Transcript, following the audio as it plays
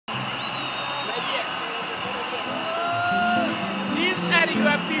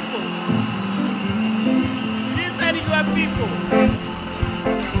people.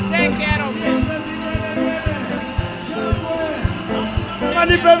 Take care of them. And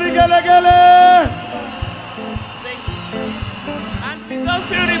with those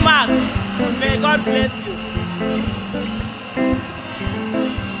few remarks, may God bless you.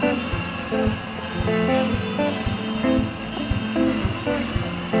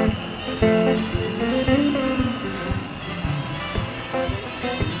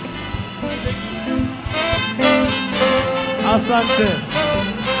 Asante.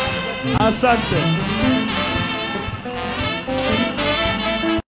 Asante.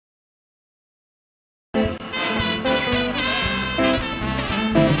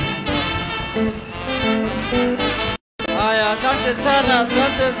 Haya,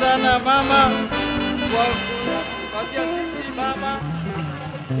 asante sana mama kwa kupatia sisi mama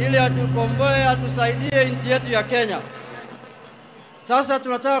ili atukomboe, atusaidie nchi yetu ya Kenya. Sasa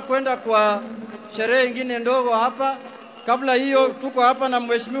tunataka kwenda kwa sherehe nyingine ndogo hapa. Kabla hiyo tuko hapa na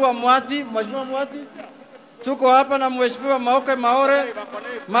Mheshimiwa Mwathi, tuko hapa na Mheshimiwa Maoke Maore,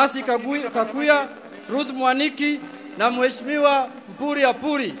 Masi Kakuya, Ruth Mwaniki na Mheshimiwa Mpuri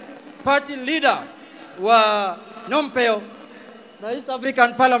Apuri, party leader wa Nompeo na East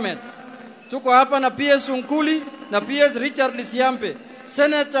African Parliament. Tuko hapa na PS Unkuli na PS Richard Lisiampe,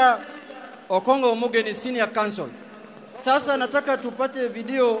 Senator Okongo Omogeni Senior Counsel. Sasa nataka tupate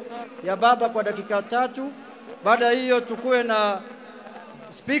video ya baba kwa dakika 3. Baada hiyo tukue na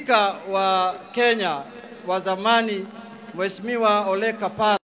speaker wa Kenya wa zamani Mheshimiwa Ole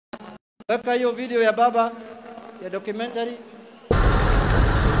Kapana. Weka hiyo video ya baba ya documentary.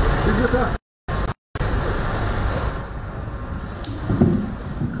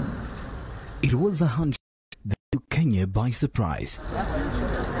 It was a hunch that took Kenya by surprise.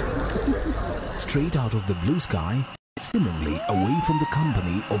 Straight out of the blue sky, seemingly away from the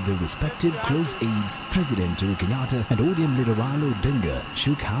company of their respective close aides, President Uhuru Kenyatta and ODM leader Raila Odinga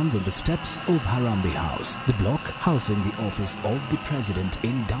shook hands on the steps of Harambee House, the block housing the office of the president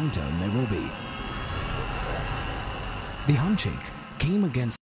in downtown Nairobi. The handshake came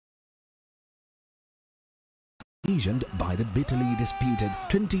against occasioned by the bitterly disputed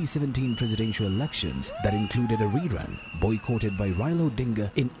 2017 presidential elections that included a rerun boycotted by Raila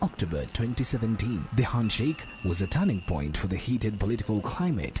Odinga in October 2017. The handshake was a turning point for the heated political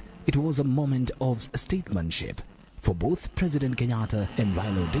climate. It was a moment of statesmanship for both President Kenyatta and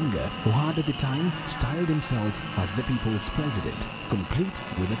Raila Odinga, who had at the time styled himself as the people's president, complete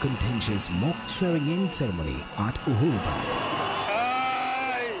with a contentious mock swearing-in ceremony at Uhuru Park.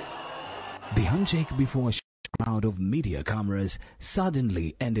 The handshake before a crowd of media cameras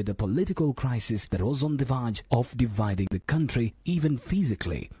suddenly ended a political crisis that was on the verge of dividing the country, even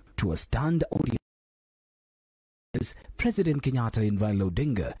physically, to a stunned audience. President Kenyatta and Raila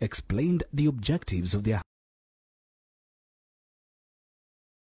Odinga explained the objectives of their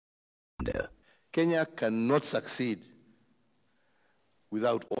Kenya cannot succeed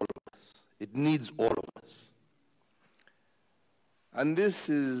without all of us. It needs all of us. And this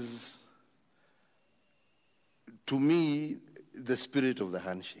is, to me, the spirit of the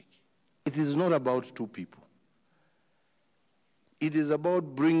handshake. It is not about two people. It is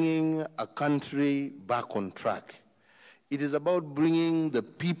about bringing a country back on track. It is about bringing the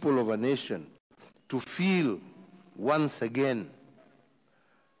people of a nation to feel once again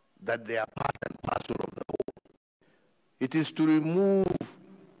that they are part and parcel of the whole. It is to remove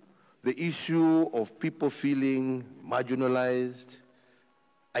the issue of people feeling marginalized,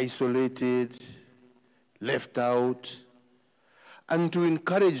 isolated, left out, and to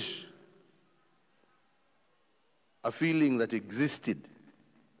encourage a feeling that existed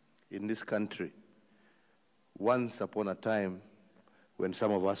in this country once upon a time when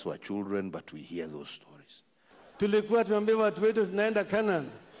some of us were children, but we hear those stories. Tulikuwa tuambia watu wetu tunaenda Canaan.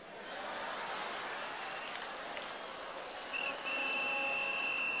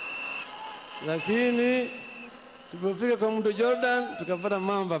 Lakini tulipofika kwa mto Jordan tukapata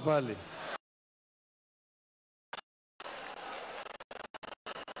mamba pale.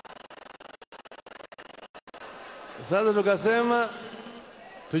 Sasa tukasema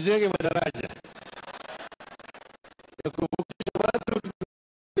tujenge madaraja ya kuvukisha watu.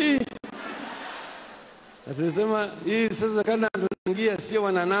 Na tulisema hii sasa kana tunaingia sio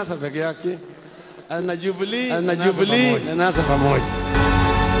wananasa peke yake, ana Jubilee na NASA pamoja.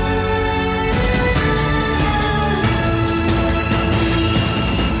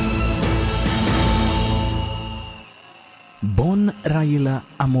 Born Raila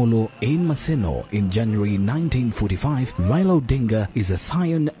Amolo in Maseno in January 1945, Raila Odinga is a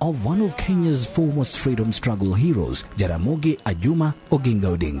scion of one of Kenya's foremost freedom struggle heroes, Jaramogi Ajuma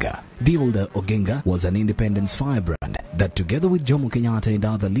Oginga Odinga. The older Oginga was an independence firebrand that together with Jomo Kenyatta and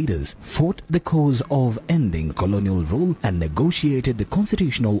other leaders fought the cause of ending colonial rule and negotiated the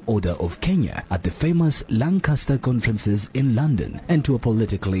constitutional order of Kenya at the famous Lancaster conferences in London. And to a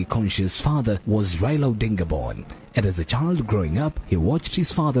politically conscious father was Raila Odinga born. And as a child growing up, he watched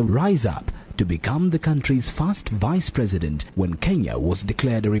his father rise up to become the country's first vice president when Kenya was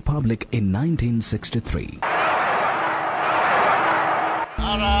declared a republic in 1963.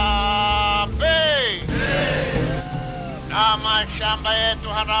 Harambee! Kama shamba yetu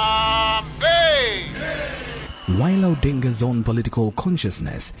harambee! Raila Odinga's own political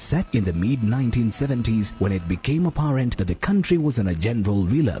consciousness set in the mid-1970s when it became apparent that the country was on a general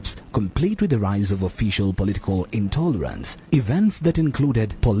relapse, complete with the rise of official political intolerance. Events that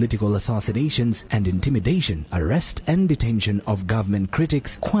included political assassinations and intimidation, arrest and detention of government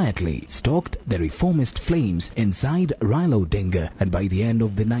critics quietly stoked the reformist flames inside Raila Odinga, and by the end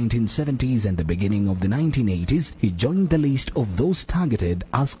of the 1970s and the beginning of the 1980s, he joined the list of those targeted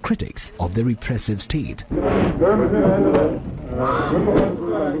as critics of the repressive state.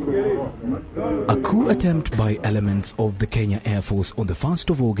 A coup attempt by elements of the Kenya Air Force on the 1st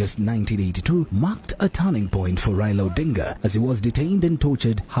of August 1982 marked a turning point for Raila Odinga as he was detained and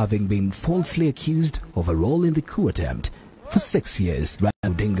tortured, having been falsely accused of a role in the coup attempt. For 6 years, Raila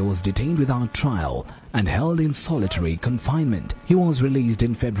Odinga was detained without trial and held in solitary confinement. He was released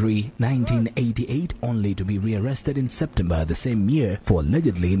in February 1988 only to be rearrested in September the same year for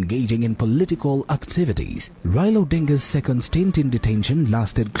allegedly engaging in political activities. Raila Odinga's second stint in detention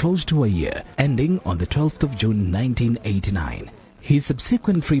lasted close to a year, ending on the 12th of June 1989. His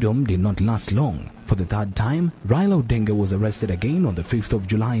subsequent freedom did not last long. For the third time, Raila Odinga was arrested again on the 5th of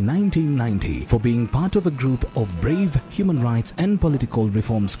July 1990 for being part of a group of brave human rights and political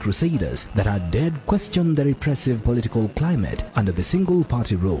reforms crusaders that had dared question the repressive political climate under the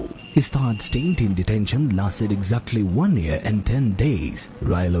single-party rule. His third stint in detention lasted exactly 1 year and 10 days.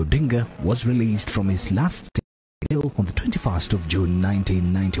 Raila Odinga was released from his last on the 21st of June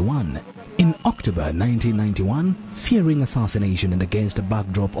 1991. In October 1991, fearing assassination and against a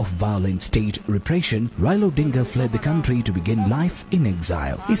backdrop of violent state repression, Raila Odinga fled the country to begin life in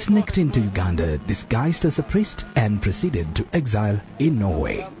exile. He sneaked into Uganda disguised as a priest and proceeded to exile in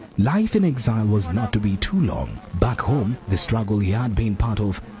Norway. Life in exile was not to be too long. Back home, the struggle he had been part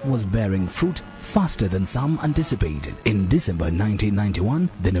of was bearing fruit faster than some anticipated. In December 1991,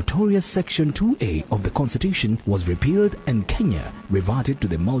 the notorious Section 2A of the Constitution was repealed and Kenya reverted to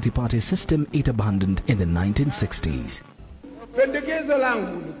the multi-party system it abandoned in the 1960s. Pendekezo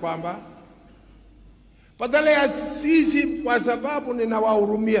langu ni kwamba badala ya sisi, kwa sababu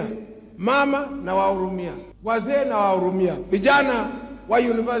ninawahurumia mama, nawahurumia wazee, nawahurumia vijana wa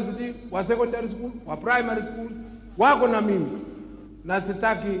university, wa secondary school, wa primary schools, wako na mimi, na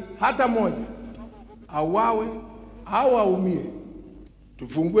sitaki hata moja awawe au aumie.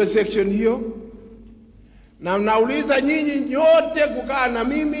 Tufungue section hiyo, na nauliza nyinyi nyote kukaa na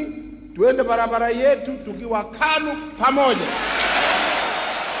mimi, tuende barabara yetu tukiwa KANU pamoja.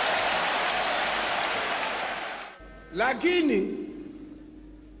 Lakini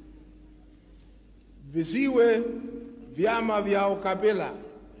visiwe vyama vya ukabila.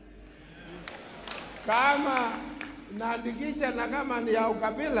 Kama naandikisha na kama ni ya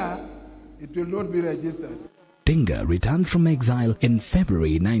ukabila, it will not be registered. Odinga returned from exile in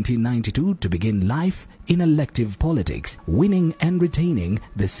February 1992 to begin life in elective politics, winning and retaining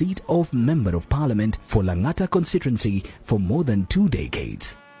the seat of Member of Parliament for Langata constituency for more than 2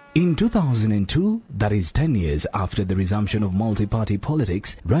 decades. In 2002, that is 10 years after the resumption of multi-party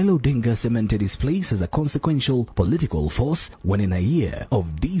politics, Raila Odinga cemented his place as a consequential political force when in a year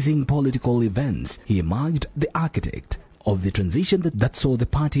of dizzying political events, he emerged the architect of the transition that saw the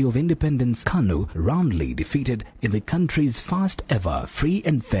Party of Independence KANU roundly defeated in the country's first ever free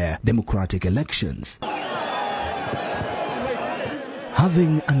and fair democratic elections.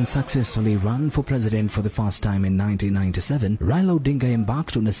 Having unsuccessfully run for president for the first time in 1997, Raila Odinga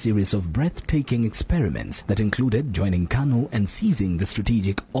embarked on a series of breathtaking experiments that included joining KANU and seizing the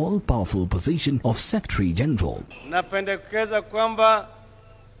strategic all-powerful position of Secretary General. Napendekeza kwamba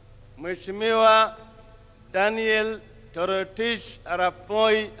Mheshimiwa Daniel Toroitich Arap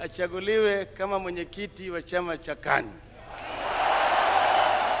Moi achaguliwe kama mwenyekiti wa chama cha KANU.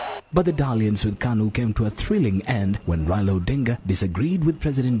 But the dalliance with KANU came to a thrilling end when Raila Odinga disagreed with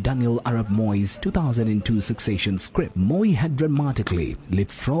President Daniel Arap Moi's 2002 succession script. Moi had dramatically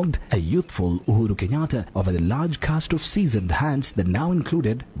leapfrogged a youthful Uhuru Kenyatta over the large cast of seasoned hands that now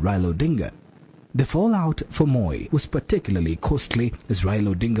included Raila Odinga. The fallout for Moi was particularly costly as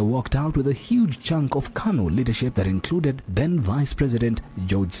Raila Odinga walked out with a huge chunk of KANU leadership that included then Vice President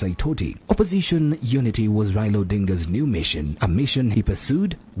George Saitoti. Opposition unity was Raila Odinga's new mission, a mission he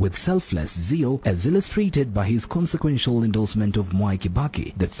pursued with selfless zeal as illustrated by his consequential endorsement of Mwai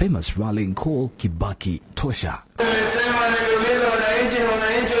Kibaki, the famous rallying call Kibaki Tosha.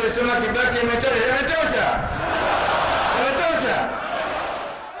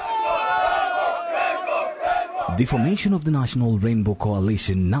 The formation of the National Rainbow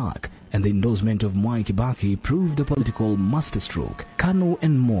Coalition (NARC) and the endorsement of Mwai Kibaki proved a political masterstroke. KANU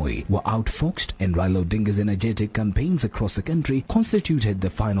and Moi were outfoxed, and Raila Odinga's energetic campaigns across the country constituted the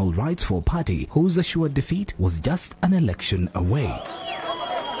final rites for a party whose assured defeat was just an election away.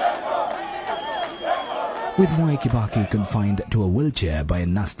 With Mwai Kibaki confined to a wheelchair by a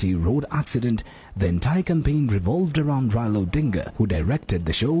nasty road accident, the entire campaign revolved around Raila Odinga, who directed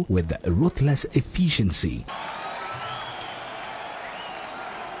the show with ruthless efficiency.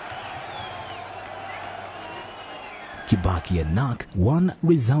 Kibaki and NARC won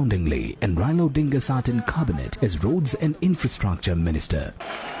resoundingly, and Raila Odinga sat in cabinet as Roads and Infrastructure Minister.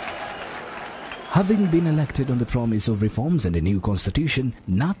 Having been elected on the promise of reforms and a new constitution,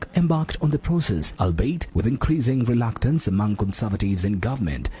 NARC embarked on the process, albeit with increasing reluctance among conservatives in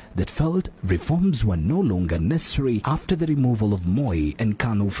government that felt reforms were no longer necessary after the removal of Moi and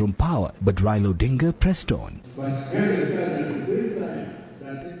KANU from power. But Raila Odinga pressed on.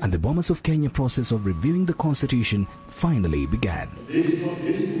 And the Bomas of Kenya process of reviewing the constitution finally began.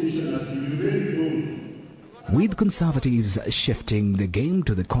 With conservatives shifting the game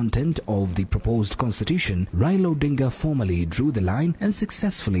to the content of the proposed constitution, Raila Odinga formally drew the line and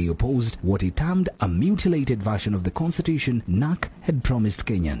successfully opposed what he termed a mutilated version of the constitution NARC had promised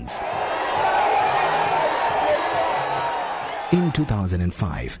Kenyans. In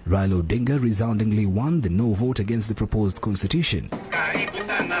 2005, Raila Odinga resoundingly won the no vote against the proposed constitution.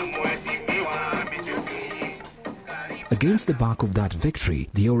 Against the back of that victory,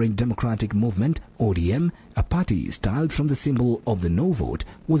 the Orange Democratic Movement, ODM, a party styled from the symbol of the no vote,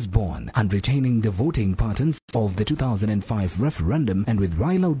 was born, and retaining the voting patterns of the 2005 referendum, and with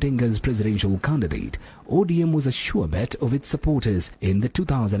Raila Odinga's presidential candidate, ODM was a sure bet of its supporters in the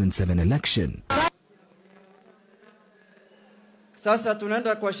 2007 election. Sasa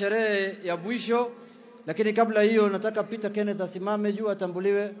tunaenda kwa sherehe ya mwisho, lakini kabla hiyo nataka Peter Kenneth asimame juu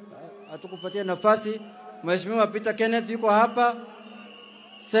atambuliwe, atukupatie nafasi. Mheshimiwa Peter Kenneth yuko hapa,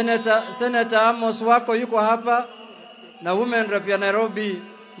 Senator Amos wako yuko hapa, na Women Rep ya Nairobi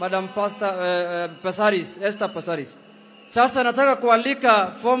Madam Pasaris, Esther Pasaris. Sasa nataka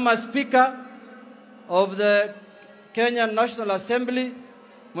kualika former Speaker of the Kenyan National Assembly,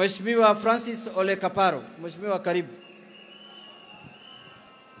 Mheshimiwa Francis Ole Kaparo. Mheshimiwa, karibu.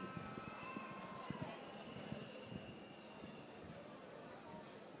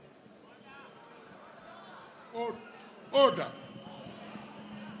 Order.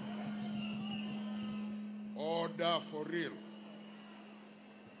 Order for real.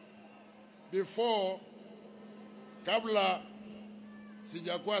 Before, kabla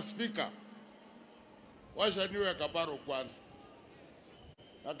sijakuwa speaker, washa niwe Kaparo kwanza.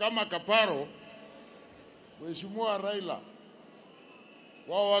 Na kama Kaparo, Mheshimiwa Raila,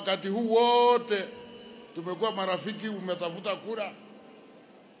 kwa wakati huu wote tumekuwa marafiki, umetafuta kura,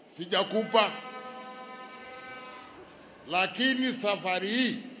 sijakupa. Lakini safari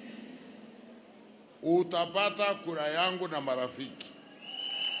hii utapata kura yangu na marafiki.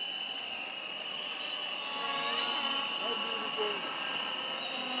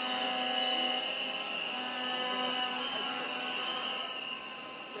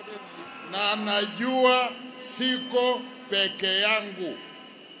 Na najua siko peke yangu.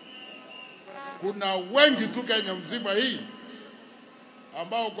 Kuna wengi tu Kenya mzima hii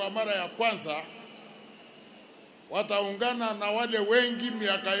ambao kwa mara ya kwanza wataungana na wale wengi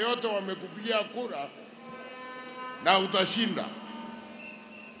miaka yote wamekupigia kura na utashinda.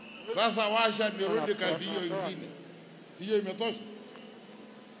 Sasa washa nirudi kazi hiyo ingine. Sio imetosha?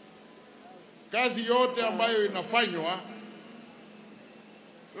 Kazi yote ambayo inafanywa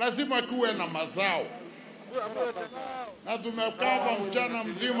lazima kuwe na mazao. Na tumekaa mchana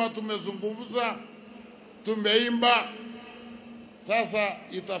mzima tumezungumza, tumeimba. Sasa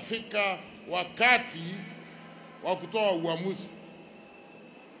itafika wakati wa kutoa uamuzi.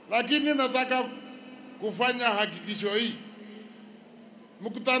 Lakini nataka kufanya hakikisho hii.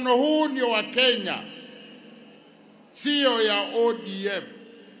 Mkutano huu ni wa Kenya, sio ya ODM.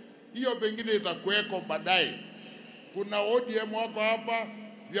 Hiyo pengine itakuweko baadaye. Kuna ODM wako hapa,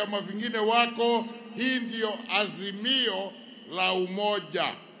 vyama vingine wako. Hii ndio Azimio La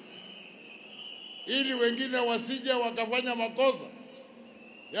Umoja. ili wengine wasije wakafanya makosa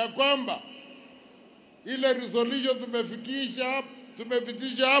ya kwamba ile resolution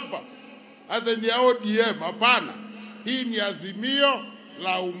tumepitisha hapa hata ni ya ODM. Hapana, hii ni Azimio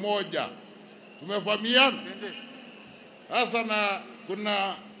la Umoja. Tumefahamiana sasa, na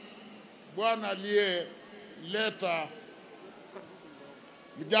kuna bwana aliyeleta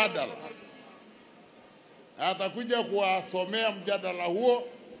mjadala atakuja kuwasomea mjadala huo,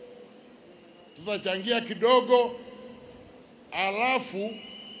 tutachangia kidogo, alafu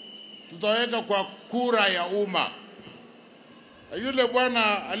tutaweka kwa kura ya umma. Yule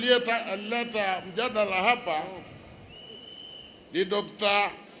bwana alileta mjadala hapa ni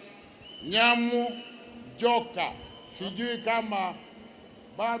Dr. Nyamu Joka. Sijui kama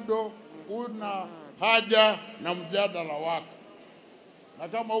bado una haja na mjadala wako, na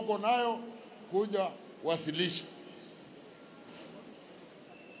kama uko nayo kuja wasilisha.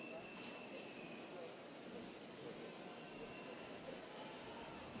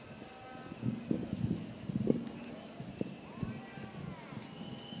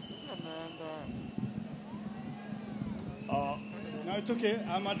 No, it's okay.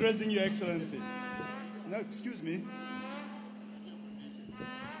 I'm addressing Your Excellency. No, excuse me.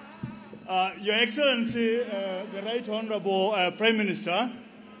 Your Excellency, the Right Honorable Prime Minister,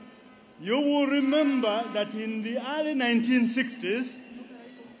 you will remember that in the early 1960s,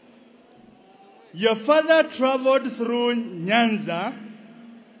 your father traveled through Nyanza,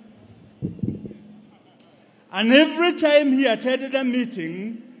 and every time he attended a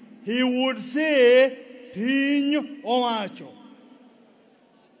meeting, he would say, Piny Owacho.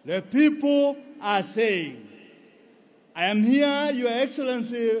 The people are saying. I am here, Your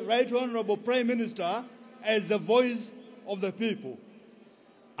Excellency, Right Honorable Prime Minister, as the voice of the people.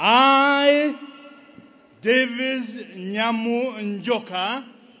 I, Davis Nyamu Njoka,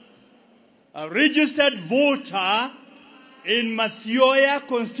 a registered voter in Mathioya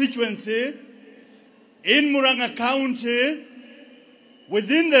constituency in Murang'a County,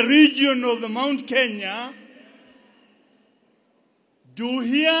 within the region of the Mount Kenya, do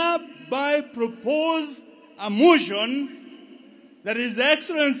hereby propose a motion that His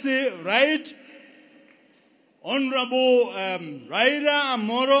Excellency Right Honorable Raila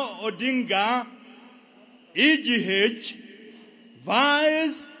Odinga EGH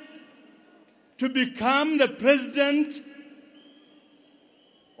vies to become the President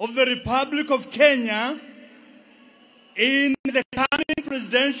of the Republic of Kenya in the coming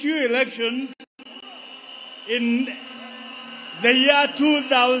presidential elections in the year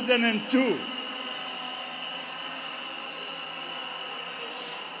 2002.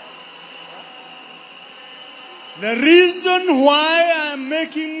 The reason why I am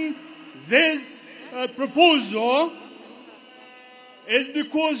making this proposal is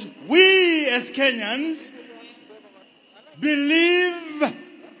because we as Kenyans believe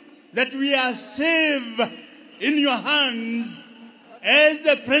that we are safe in your hands as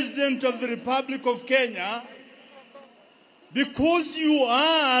the President of the Republic of Kenya, because you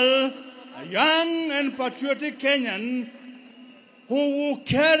are a young and patriotic Kenyan who will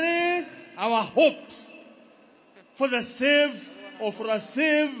carry our hopes for a safe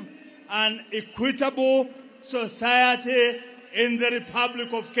and equitable society in the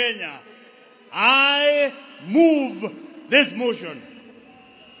Republic of Kenya. I move this motion.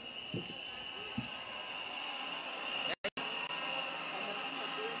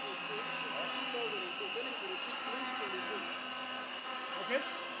 Okay?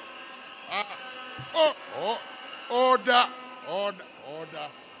 Order.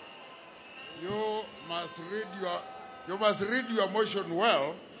 You must read your motion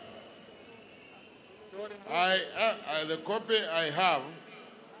well. The copy I have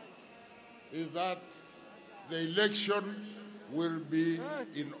is that the election will be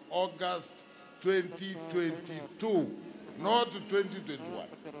in August 2022, not 2021.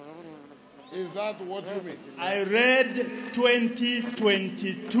 Is that what you mean? I read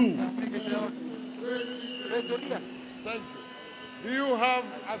 2022. Thank you. Do you have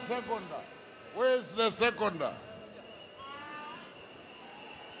a seconder? Where is the seconder?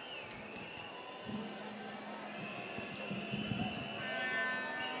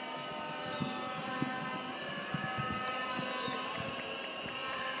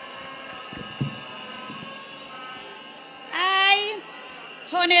 I,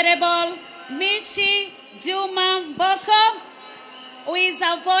 Honorable Mishi Juma Mboko, who is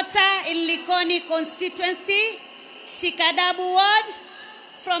a voter in Likoni constituency, Shikadabu Ward,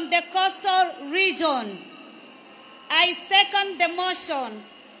 from the coastal region. I second the motion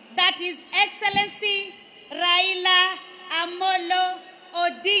that His Excellency Raila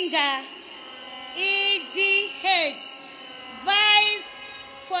Odinga EGH, vies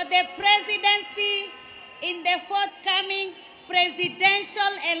for the presidency in the forthcoming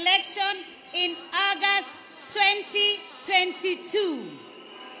presidential election in August 2022.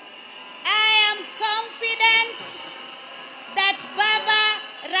 I am confident that Baba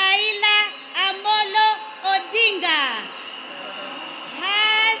Raila Odinga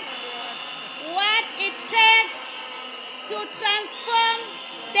has what it takes to transform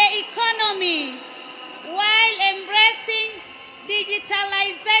the economy while embracing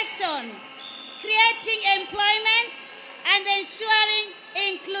digitalization, creating employment, and ensuring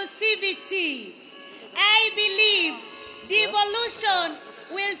inclusivity. I believe devolution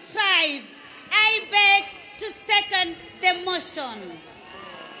will thrive. I beg to second the motion.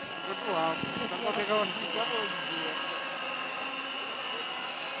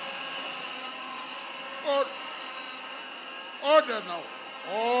 Order now.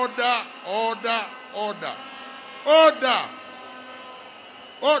 Order, order, order. Order.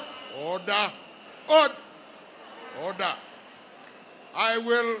 Order. Order. Order. I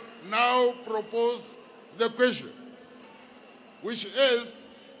will now propose the question, which is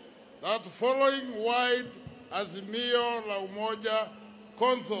that following wide Azimio La Umoja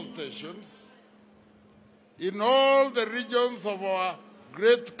consultations in all the regions of our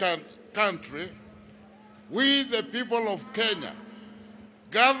great country, we, the people of Kenya,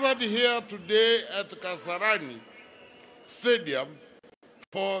 gathered here today at Kasarani Stadium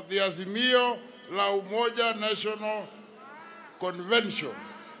for the Azimio La Umoja National Convention,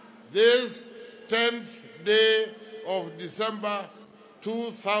 this 10th day of December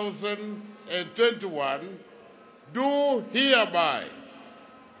 2021, do hereby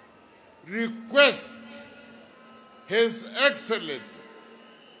request His Excellency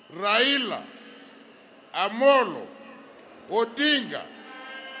Raila Odinga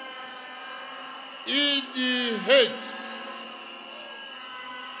EGH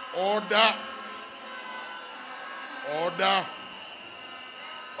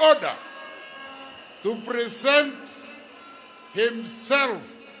order to present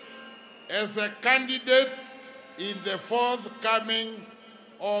himself as a candidate in the forthcoming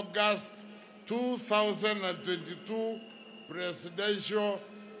August 2022 presidential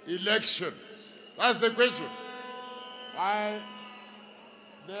election. That's the question. I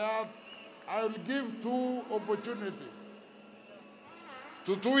will give two opportunities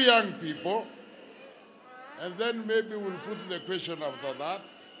to two young people, and then maybe we'll put the question after that.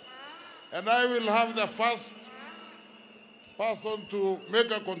 And I will have the first person to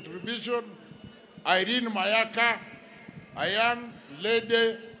make a contribution, Irene Mayaka, a young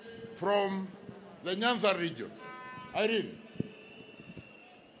lady from the Nyanza region. Irene.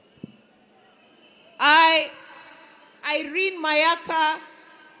 Irene Mayaka,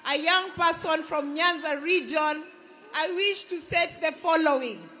 a young person from Nyanza region, I wish to state the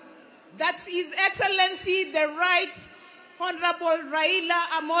following: that His Excellency, the Right Honorable Raila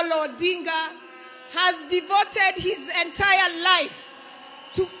Odinga, has devoted his entire life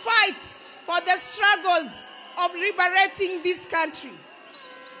to fight for the struggles of liberating this country.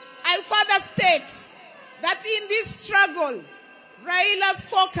 I further state that in this struggle, Raila's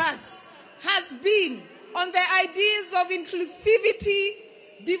focus has been on the ideals of inclusivity,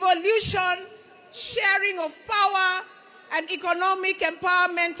 devolution, sharing of power, and economic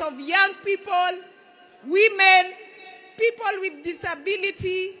empowerment of young people, women, people with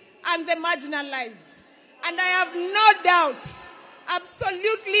disability, and the marginalized. And I have no doubt,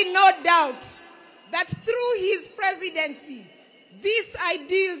 absolutely no doubt, that through his presidency, these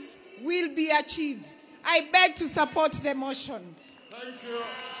ideals will be achieved. I beg to support the motion. Thank you.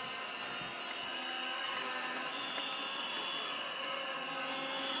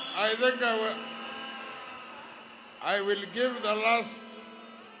 I think I will give the last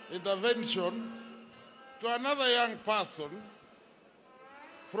intervention to another young person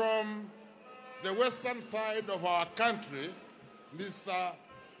from the western side of our country, Mr.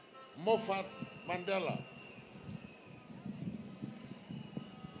 Moffat Mandela.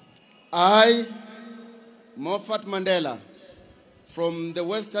 I, Moffat Mandela, from the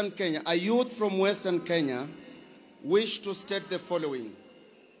Western Kenya, a youth from Western Kenya, wish to state the following: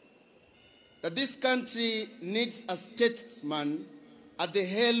 that this country needs a statesman at the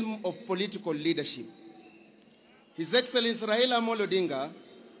helm of political leadership. His Excellency Raila Odinga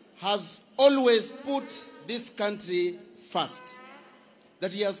has always put this country first.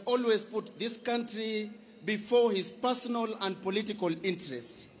 That he has always put this country before his personal and political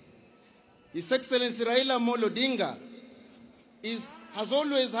interests. His Excellency Raila Odinga has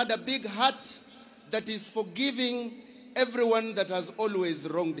always had a big heart that is forgiving everyone that has always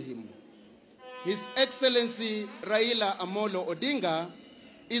wronged him. His Excellency Raila Amolo Odinga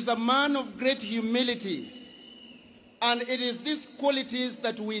is a man of great humility, and it is these qualities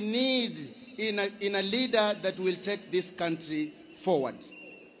that we need in a leader that will take this country forward.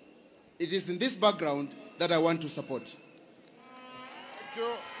 It is in this background that I want to support. Thank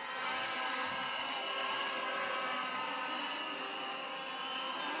you.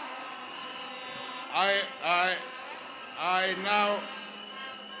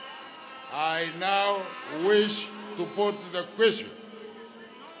 I now wish to put the question,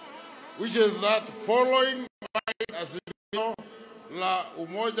 which is that following my Azimio La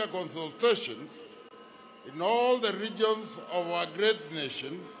Umoja consultations in all the regions of our great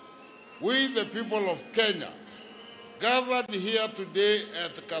nation, we, the people of Kenya, gathered here today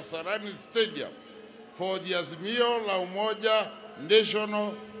at Kasarani Stadium for the Azimio La Umoja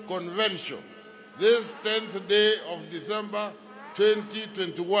National Convention, this 10th day of December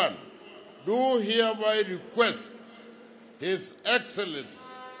 2021, do hereby request His Excellency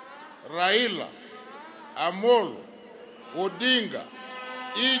Raila Amolo Odinga,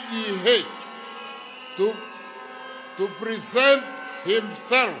 EGH, to present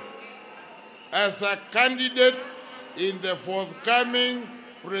himself as a candidate in the forthcoming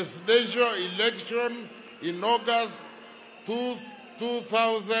presidential election in August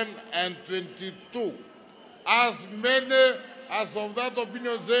 2022. As many as of that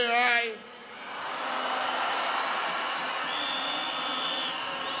opinion say aye.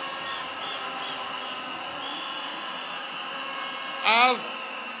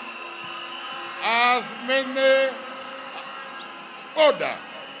 As many, order.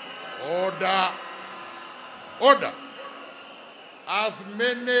 As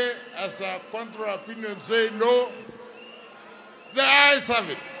many as a contrary opinion say no, the ayes have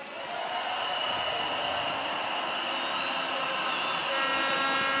it.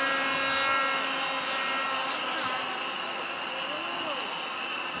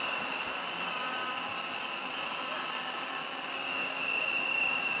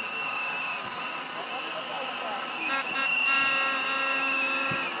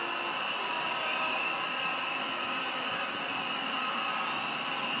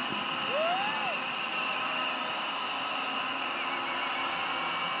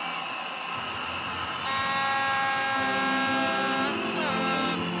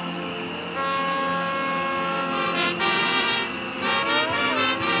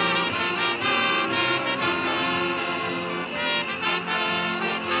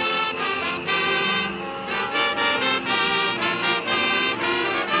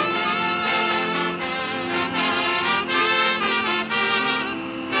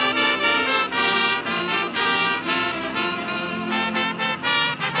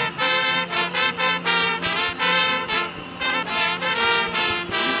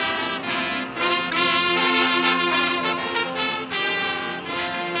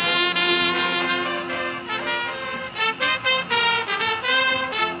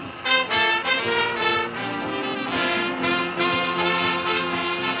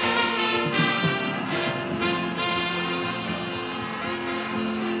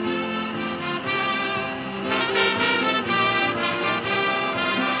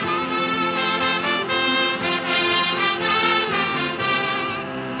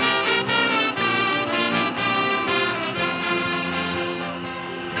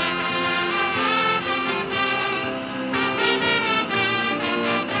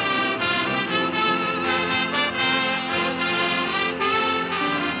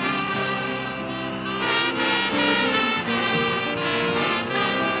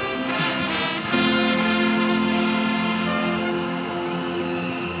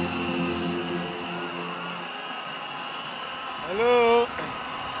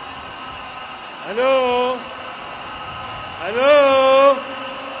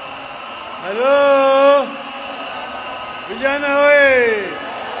 Vijana we!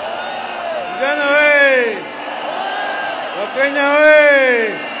 Vijana we! Wakenya we!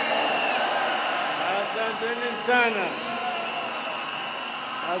 Asanteni sana.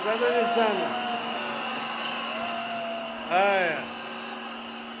 Asanteni sana. Haya.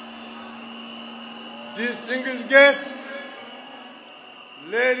 Distinguished guests,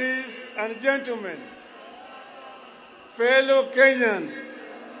 ladies and gentlemen, fellow Kenyans,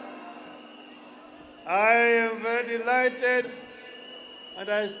 I am very delighted and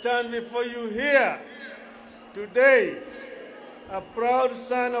I stand before you here today, a proud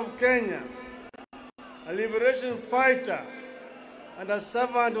son of Kenya, a liberation fighter and a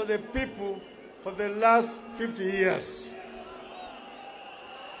servant of the people for the last 50 years.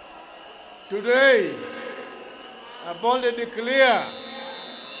 Today, I boldly declare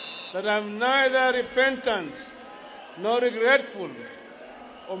that I'm neither repentant nor regretful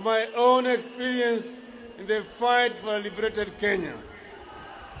of my own experience in the fight for a liberated Kenya.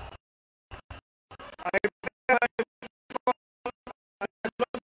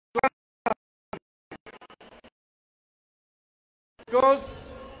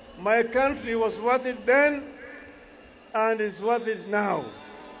 Because my country was worth it then and is worth it now.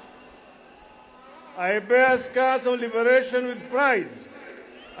 I bear scars of liberation with pride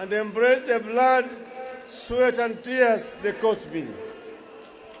and embrace the blood, sweat, and tears they cost me.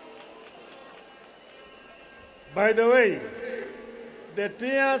 By the way, the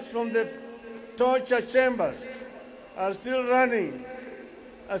tears from the torture chambers are still running,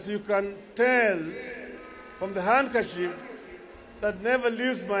 as you can tell from the handkerchief that never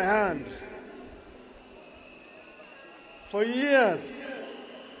leaves my hand. For years,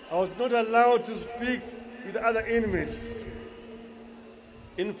 I was not allowed to speak with other inmates.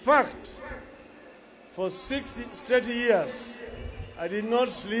 In fact, for 60 straight years, I did not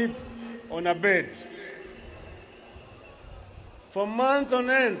sleep on a bed. For months on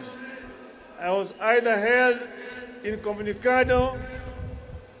end, I was either held incommunicado,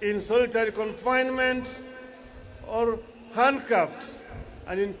 in solitary confinement, or handcuffed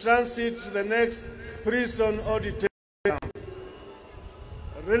and in transit to the next prison or detention camp.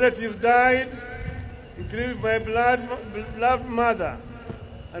 A relative died, including my beloved mother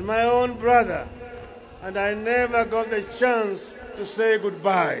and my own brother, and I never got the chance to say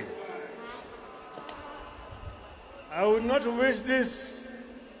goodbye. I would not wish this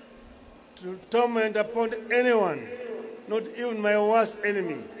to torment upon anyone, not even my worst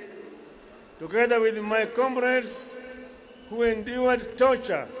enemy. Together with my comrades who endured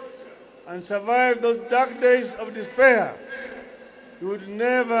torture and survived those dark days of despair, we would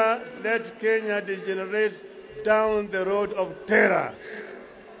never let Kenya degenerate down the road of terror.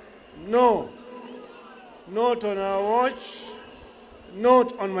 No, not on our watch,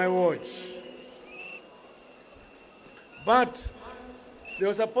 not on my watch. But there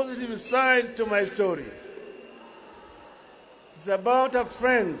was a positive side to my story. It's about a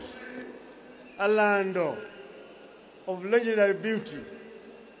friend, Alando, of legendary beauty,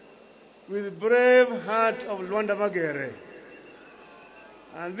 with brave heart of Luanda Magere.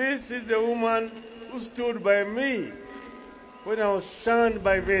 And this is the woman who stood by me when I was shunned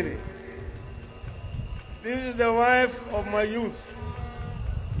by many. This is the wife of my youth,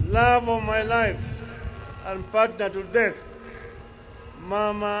 love of my life, and partner to death,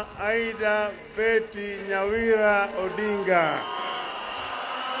 Mama Aida Betty Nyawira Odinga.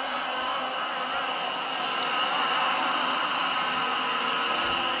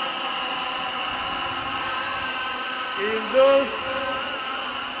 In those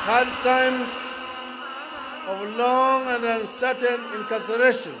hard times of long and uncertain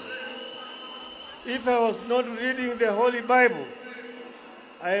incarceration, if I was not reading the Holy Bible,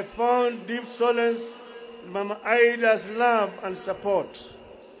 I found deep solace in Mama Aida's love and support.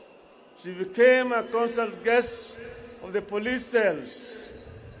 She became a constant guest of the police cells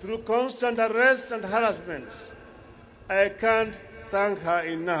through constant arrest and harassment. I can't thank her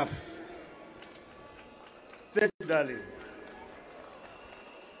enough. Thank you, darling.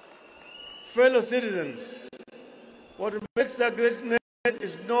 Fellow citizens, what makes a great nation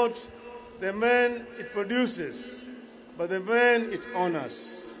is not the man it produces, but the man it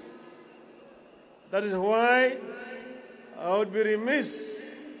honors. That is why I would be remiss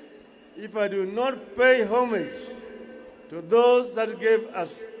if I do not pay homage to those that gave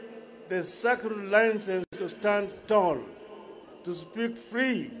us the sacred license to stand tall, to speak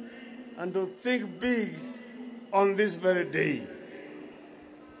free, and to think big on this very day.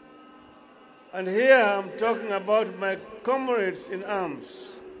 And here I'm talking about my comrades in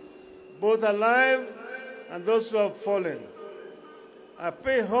arms, both alive and those who have fallen. I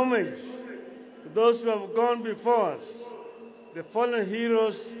pay homage to those who have gone before us, the fallen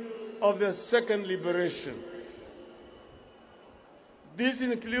heroes of the second liberation. These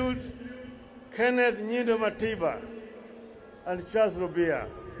include Kenneth Nyindo Matiba and Charles Robia.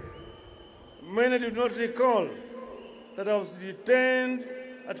 Many do not recall that I was detained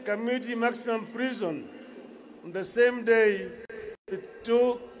at Community Maximum Prison on the same day with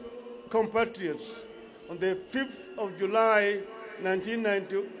two compatriots on the 5th of July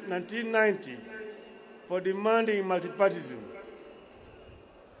 1990 for demanding multipartyism.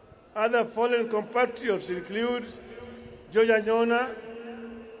 Other fallen compatriots include George Anyona,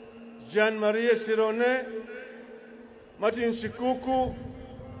 Jean-Marie Sirone, Martin Shikuku,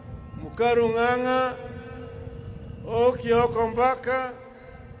 Mukaru Nganga, Okioko Mbaka,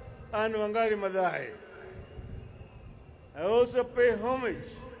 and Wangari Maathai. I also pay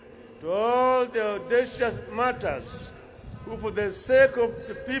homage to all the audacious martyrs who, for the sake of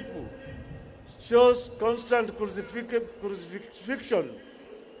the people, chose constant crucifixion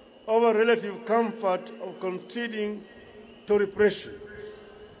over relative comfort of conceding to repression.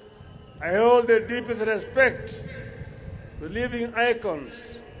 I hold the deepest respect for living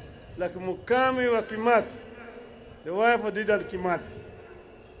icons like Mukami wa Kimathi, the wife of Dedan Kimathi.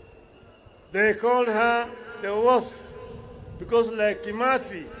 They called her the wasp because, like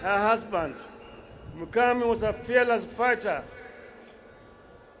Kimathi, her husband, Mukami was a fearless fighter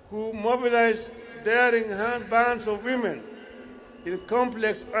who mobilized daring bands of women in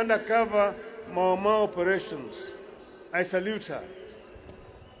complex undercover Mau Mau operations. I salute her.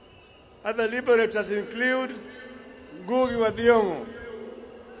 Other liberators include Ngugi wa Thiong'o,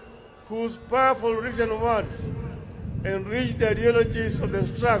 whose powerful written words enriched the ideologies of the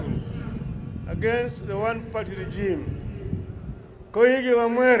struggle against the one-party regime. Koigi wa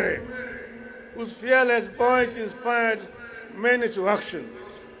Mwere, whose fearless voice inspired many to action.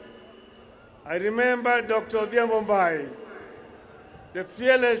 I remember Dr. Odhiambo Mbai, the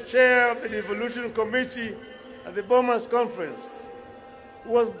fearless chair of the Devolution Committee at the Bomas Conference,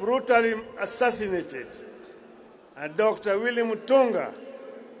 who was brutally assassinated, and Dr. William Mutunga,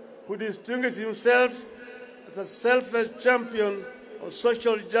 who distinguished himself as a selfless champion of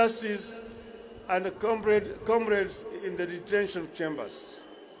social justice and comrades in the detention chambers.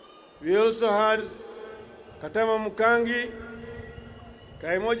 We also had Katama Mukangi,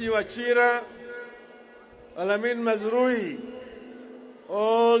 Kaimoji Wachira, Alamin Mazrui,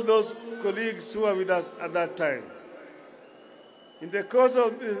 all those colleagues who were with us at that time. In the course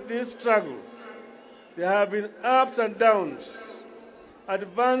of this struggle, there have been ups and downs,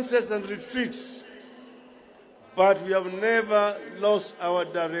 advances and retreats, but we have never lost our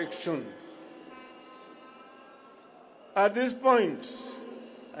direction. At this point,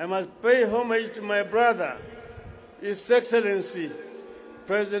 I must pay homage to my brother, His Excellency,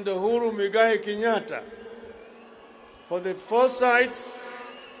 President Uhuru Muigai Kenyatta, for the foresight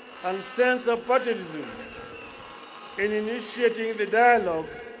and sense of patriotism in initiating the dialogue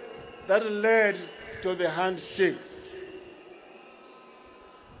that led to the handshake.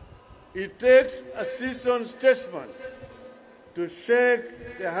 It takes a seasoned statesman to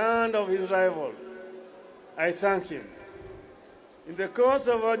shake the hand of his rival. I thank him. In the course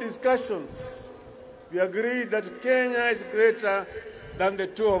of our discussions, we agreed that Kenya is greater than the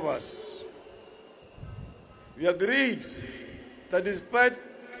two of us. We agreed that despite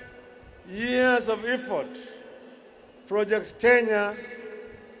years of effort, Project Kenya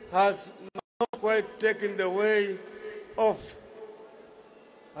has not quite taken the way of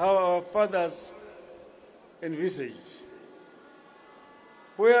how our fathers envisaged.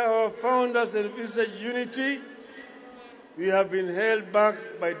 Where our founders envisaged unity, we have been held back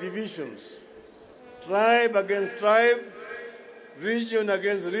by divisions, tribe against tribe, region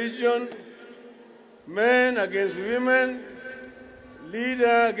against region, men against women,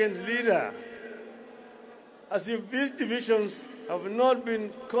 leader against leader. As if these divisions have not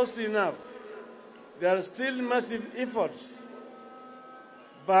been costly enough, there are still massive efforts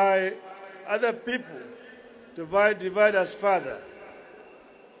by other people to divide us further,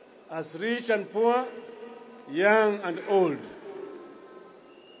 as rich and poor, young and old.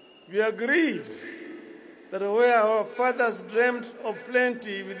 We agreed that where our fathers dreamt of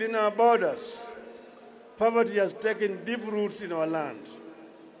plenty within our borders, poverty has taken deep roots in our land.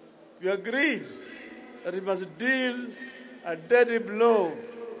 We agreed that we must deal a deadly blow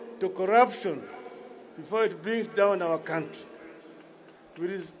to corruption before it brings down our country.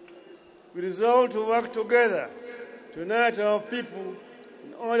 We resolved to work together to unite our people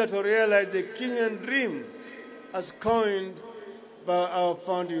in order to realize the Kenyan dream as coined by our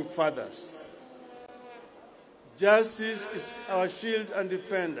founding fathers. Justice is our shield and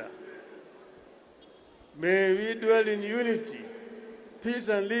defender. May we dwell in unity, peace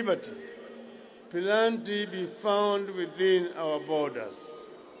and liberty. Plenty be found within our borders.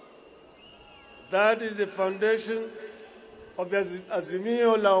 That is the foundation of the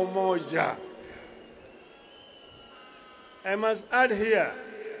Azimio La Umoja. I must add here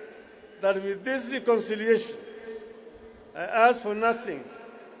that with this reconciliation, I ask for nothing,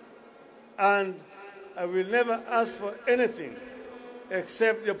 and I will never ask for anything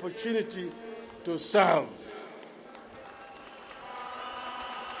except the opportunity to serve.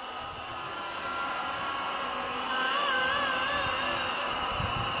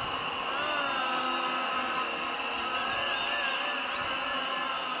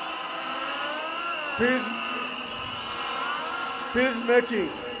 Peacemaking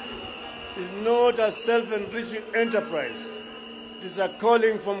is not a self-enriching enterprise, it is a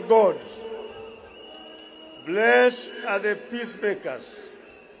calling from God. Blessed are the peacemakers,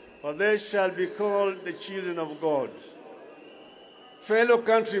 for they shall be called the children of God. Fellow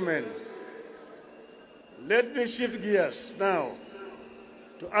countrymen, let me shift gears now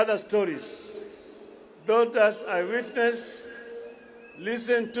to other stories, those that I witnessed,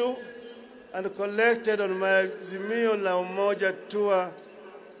 listened to, and collected on my Azimio La Umoja tour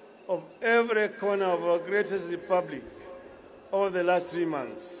of every corner of our greatest republic over the last 3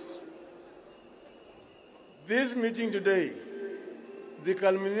 months. This meeting today, the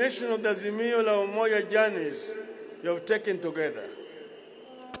culmination of the Azimio La Umoja journeys you have taken together.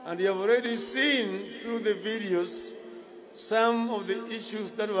 And you have already seen through the videos some of the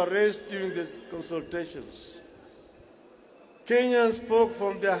issues that were raised during the consultations. Kenyans spoke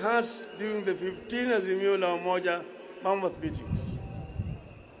from their hearts during the 15 Azimio La Umoja mammoth meetings.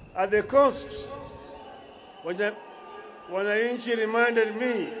 At the coast, wananchi reminded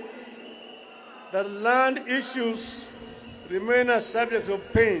me that land issues remain a subject of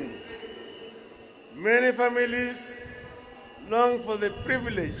pain. Many families long for the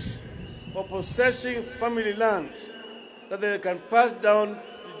privilege of possessing family land that they can pass down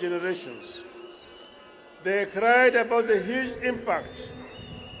to generations. They cried about the huge impact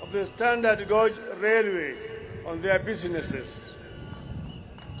of the standard gauge railway on their businesses.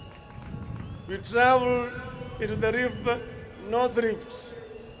 We traveled into the North Rift,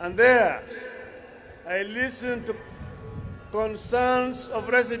 and there I listened to concerns of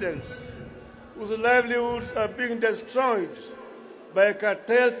residents whose livelihoods are being destroyed by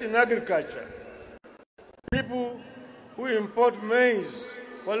cartels in agriculture. People who import maize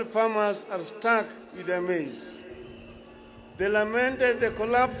while farmers are stuck with their maize. They lamented the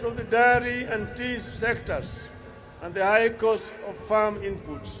collapse of the dairy and tea sectors and the high cost of farm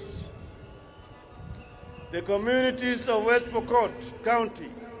inputs. The communities of West Pokot County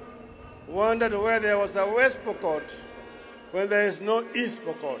wondered where there was a West Pokot when there is no East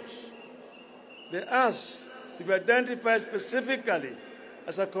Pokot. They asked to be identified specifically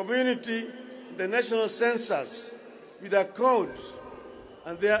as a community in the national census with a code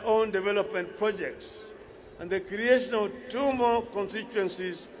and their own development projects, and the creation of 2 more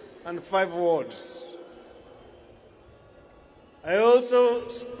constituencies and 5 wards. I also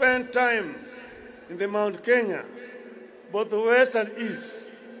spent time in the Mount Kenya, both west and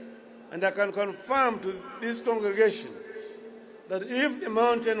east, and I can confirm to this congregation that if the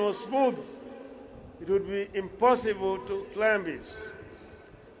mountain was smooth, it would be impossible to climb it.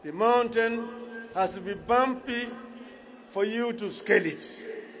 The mountain has to be bumpy for you to scale it.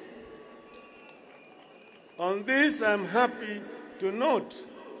 On this, I'm happy to note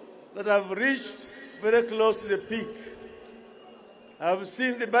that I've reached very close to the peak. I've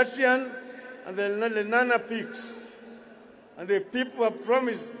seen the Batian and the Lenana peaks, and the people have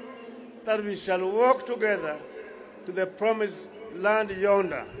promised that we shall walk together to the promised land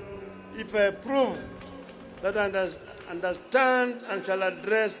yonder, if I prove that I understand and shall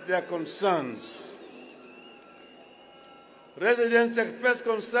address their concerns. Residents express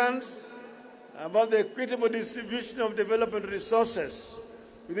concerns about the equitable distribution of development resources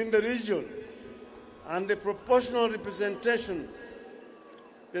within the region and the proportional representation.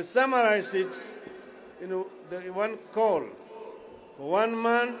 They summarize it in the one call: for 1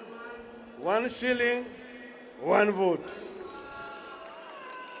 man, 1 shilling, 1 vote.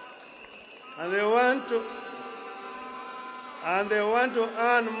 And they want to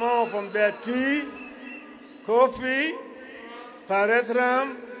earn more from their tea, coffee,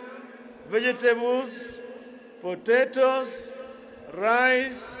 pyrethrum, vegetables, potatoes,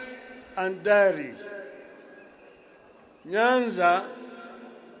 rice, and dairy. Nyanza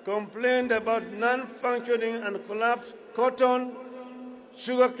complained about non-functioning and collapsed cotton,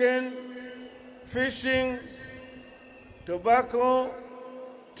 sugarcane, fishing, tobacco,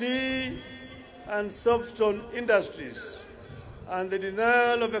 tea, and soapstone industries, and the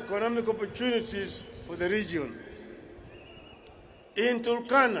denial of economic opportunities for the region. In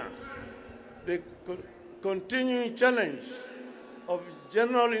Turkana, the continuing challenge of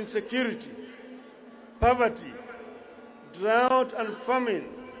general insecurity, poverty, drought, and famine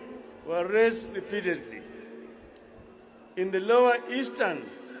were raised repeatedly. In the lower eastern,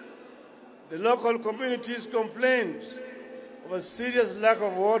 the local communities complained of a serious lack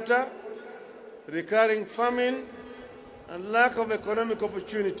of water, recurring famine, and lack of economic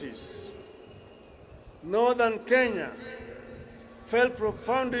opportunities. Northern Kenya felt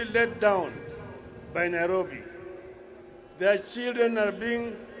profoundly let down by Nairobi. Their children are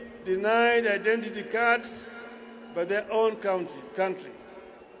being denied identity cards by their own country.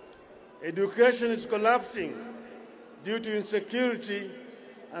 Education is collapsing due to insecurity,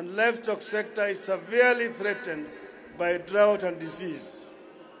 and livestock sector is severely threatened by drought and disease.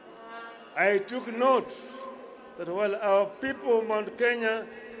 I took note that while our people of Mount Kenya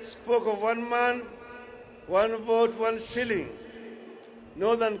spoke of 1 man, 1 vote, 1 shilling,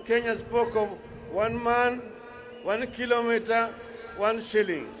 Northern Kenya spoke of 1 man, 1 kilometer, 1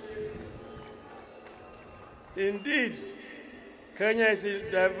 shilling. Indeed, Kenya is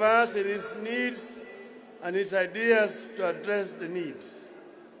diverse in its needs and its ideas to address the needs.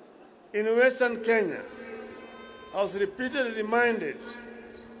 In Western Kenya, I was repeatedly reminded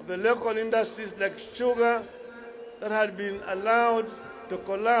of the local industries like sugar that had been allowed to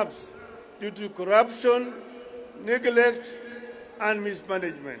collapse due to corruption, neglect, and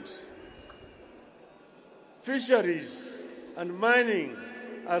mismanagement. Fisheries and mining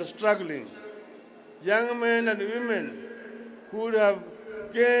are struggling. Young men and women who would have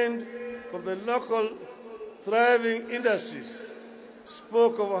gained from the local thriving industries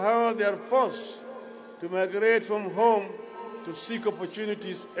spoke of how they are forced to migrate from home to seek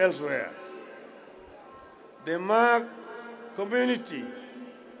opportunities elsewhere. The Mag community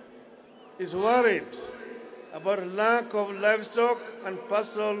is worried about a lack of livestock and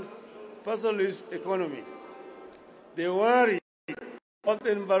pastoralist economy. They worry about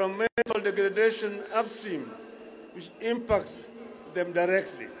the environmental degradation upstream, which impacts them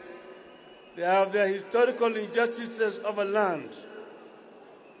directly. They have their historical injustices over land.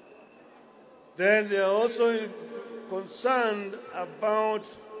 Then they are also concerned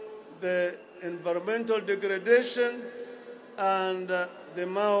about the environmental degradation and the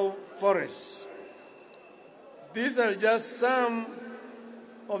Mau forests. These are just some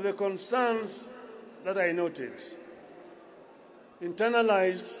of the concerns that I noted,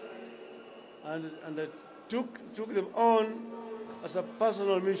 internalized, and I took them on as a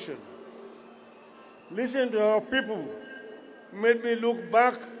personal mission. Listening to our people made me look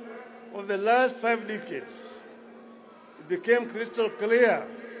back over the last 5 decades. It became crystal clear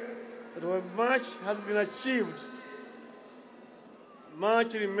that while much has been achieved,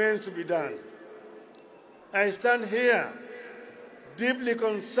 much remains to be done. I stand here deeply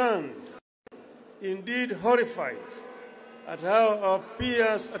concerned, indeed horrified, at how our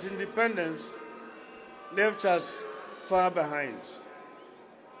peers at independence left us far behind.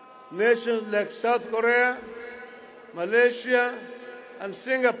 Nations like South Korea, Malaysia, and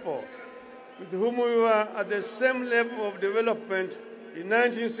Singapore, with whom we were at the same level of development in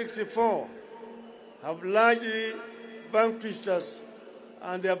 1964, have largely vanquished us,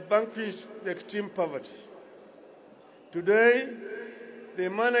 and they have vanquished the extreme poverty. Today, they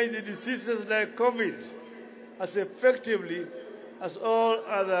manage the diseases like COVID as effectively as all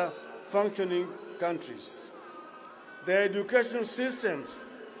other functioning countries. Their education systems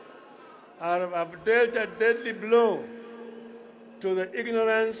have dealt a deadly blow to the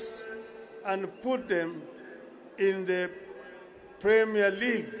ignorance and put them in the Premier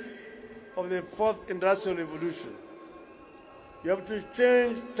League of the 4th Industrial Revolution. You have to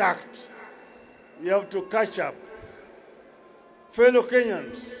change tact. You have to catch up. Fellow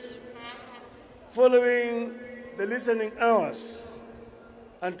Kenyans, following the listening hours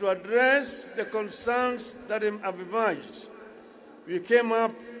and to address the concerns that have emerged, we came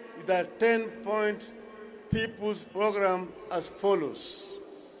up with a 10-point people's program as follows.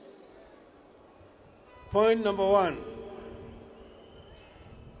 Point number 1,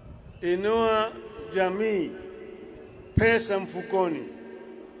 inua jamii, pesa mfukoni.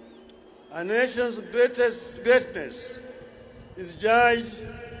 A nation's greatness is judged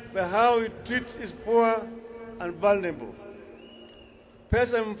by how it treats its poor and vulnerable.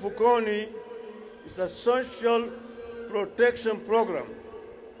 Pesa mfukoni is a social protection program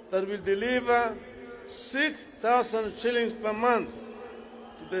that will deliver 6,000 shillings per month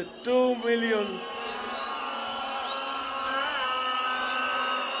to the 2 million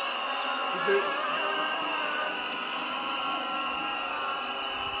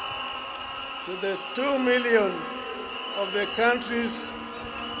to the 2 million of the country's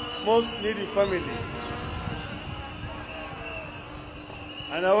most needy families.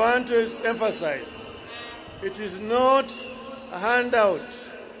 And I want to emphasize, it is not a handout,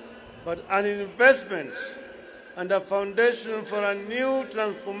 but an investment and a foundation for a new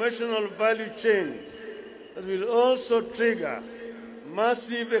transformational value chain that will also trigger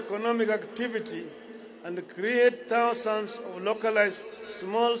massive economic activity and create thousands of localized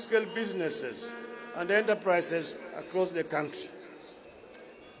small-scale businesses and enterprises across the country.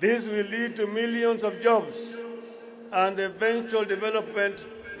 This will lead to millions of jobs and the eventual development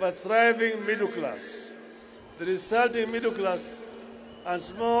of a thriving middle class. The resulting middle class and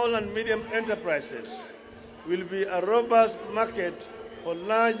small and medium enterprises will be a robust market for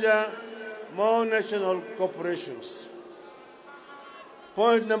larger, more national corporations.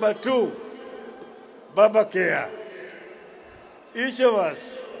 Point number 2, Baba Care. Each of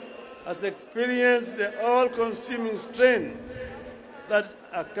us has experienced the all-consuming strain that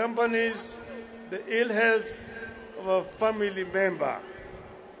accompanies the ill health of a family member.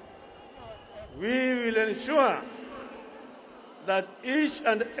 We will ensure that each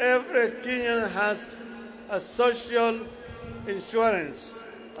and every Kenyan has a social insurance,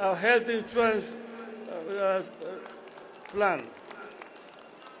 a health insurance plan.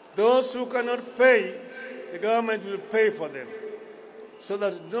 Those who cannot pay, the government will pay for them, so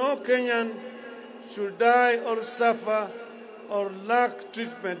that no Kenyan should die or suffer or lack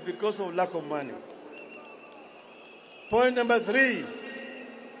treatment because of lack of money. Point number 3,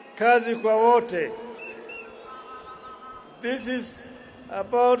 kazi kwa wote. This is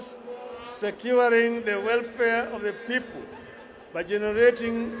about securing the welfare of the people by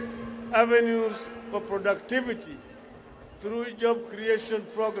generating avenues for productivity through job creation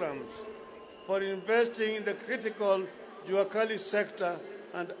programs, for investing in the critical Juakali sector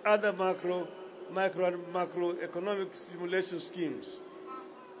and other micro and macroeconomic stimulation schemes.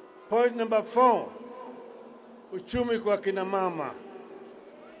 Point number 4, uchumi kwa kina mama.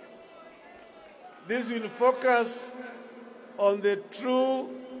 This will focus on the true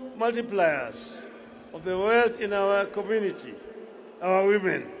multipliers of the wealth in our community, our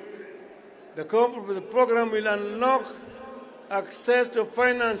women. The program will unlock access to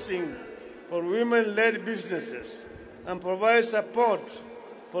financing for women-led businesses and provide support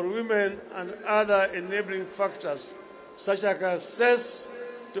for women and other enabling factors, such as access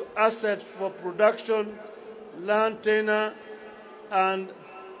to assets for production, land tenure, and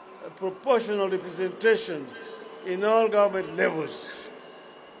proportional representation in all government levels.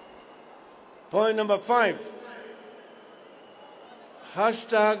 Point number 5,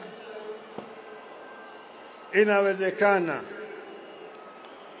 hashtag inawezekana.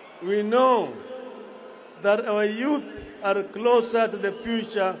 We know that our youth are closer to the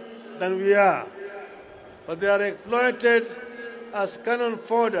future than we are, but they are exploited as cannon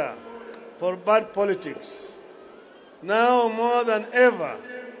fodder for bad politics. Now more than ever,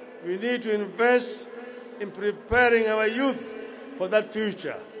 we need to invest in preparing our youth for that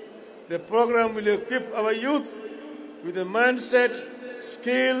future. The program will equip our youth with the mindset,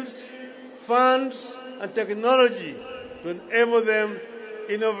 skills, funds, and technology to enable them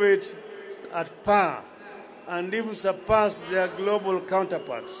innovate at par and even surpass their global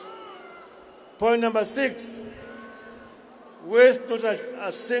counterparts. Point number 6, waste not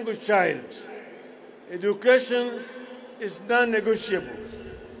a single child. Education is non-negotiable.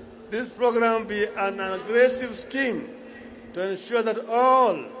 This program will be an aggressive scheme to ensure that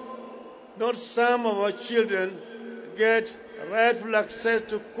all, not some of our children, get rightful access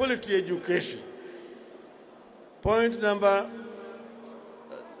to quality education. Point number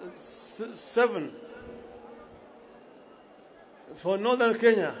 7, for Northern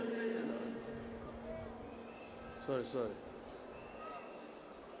Kenya. Sorry.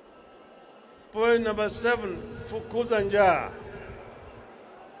 Point number 7, fukuza njaa.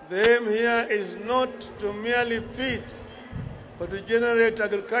 The aim here is not to merely feed, but to generate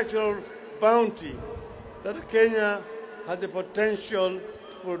agricultural bounty that Kenya has the potential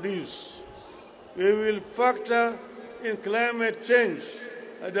to produce. We will factor in climate change,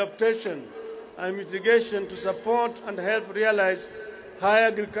 adaptation, and mitigation to support and help realize high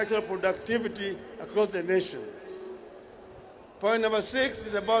agricultural productivity across the nation. Point number 6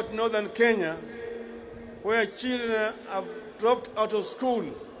 is about Northern Kenya, where children have dropped out of school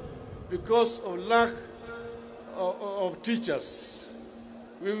because of lack of teachers.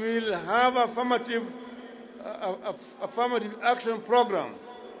 We will have affirmative action program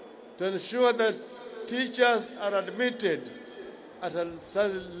to ensure that teachers are admitted at a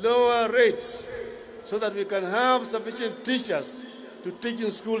lower rates so that we can have sufficient teachers to teach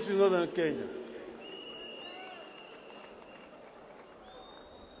in schools in Northern Kenya.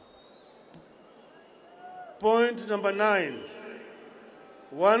 Point number 9,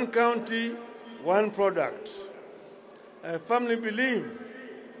 one county, one product. I firmly believe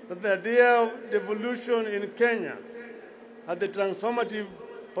that the idea of devolution in Kenya has the transformative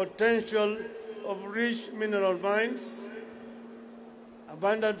potential of rich mineral mines,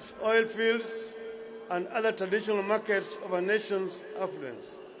 abundant oil fields, and other traditional markets of our nation's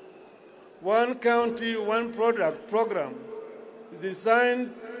affluence. One county, one product program is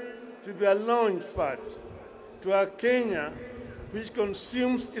designed to be a launch pad to a Kenya which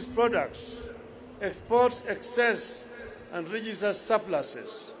consumes its products, exports excess, and registers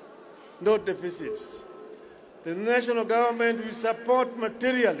surpluses, not deficits. The national government will support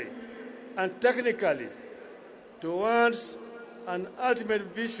materially and technically towards an ultimate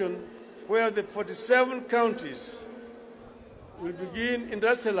vision where the 47 counties will begin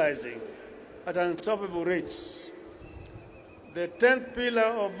industrializing at unstoppable rates. The 10th pillar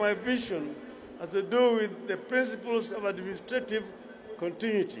of my vision has to do with the principles of administrative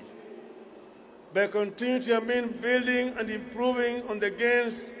continuity. By continuity, I mean building and improving on the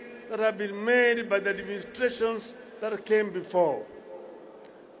gains that have been made by the administrations that came before.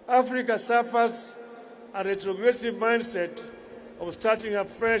 Africa suffers a retrogressive mindset of starting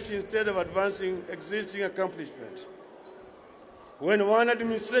afresh instead of advancing existing accomplishments. When one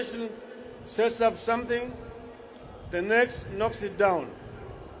administration sets up something, the next knocks it down.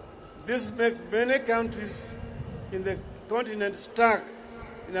 This makes many countries in the continent stuck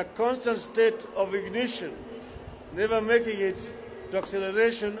in a constant state of ignition, never making it to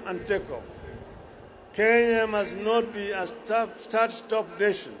acceleration and takeoff. Kenya must not be a start-stop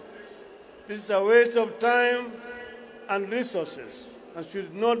nation. This is a waste of time and resources and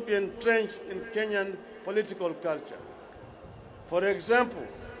should not be entrenched in Kenyan political culture. For example,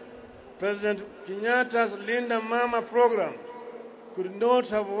 President Kenyatta's Linda Mama program could not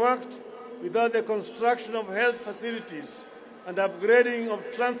have worked without the construction of health facilities and upgrading of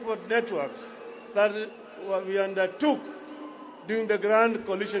transport networks that we undertook during the Grand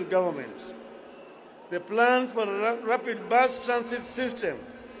Coalition government. The plan for a rapid bus transit system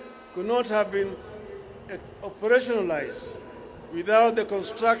could not have been operationalized without the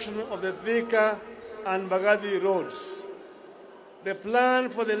construction of the Thika and Mbagathi roads. The plan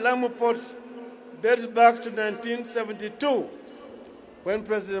for the Lamu port dates back to 1972, when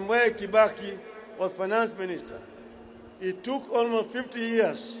President Mwai Kibaki was finance minister. It took almost 50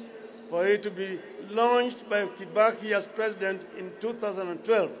 years for it to be launched by Kibaki as president in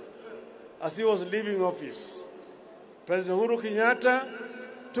 2012, as he was leaving office. President Uhuru Kenyatta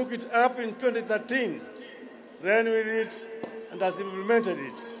took it up in 2013, ran with it, and has implemented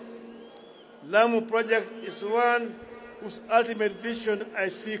it. Lamu project is one whose ultimate vision I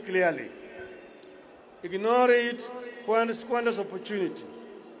see clearly. Ignore it squanders opportunity.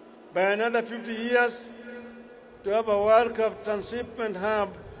 By another 50 years, to have a world-class transshipment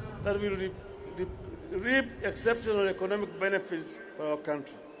hub that will reap exceptional economic benefits for our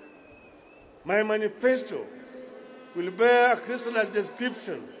country. My manifesto will bear a crystallized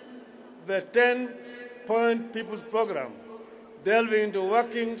description of the 10-point People's Program, delving into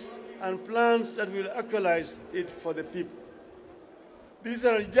workings and plans that will actualize it for the people. These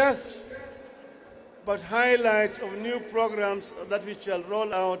are just but highlights of new programs that we shall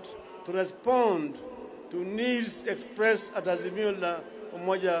roll out to respond to needs expressed at Azimio La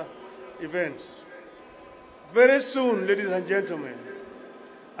Umoja events. Very soon, ladies and gentlemen,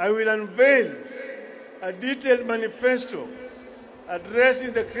 I will unveil a detailed manifesto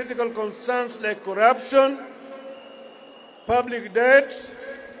addressing the critical concerns like corruption, public debt,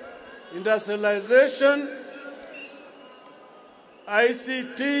 industrialization,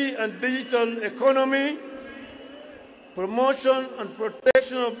 ICT and digital economy, promotion and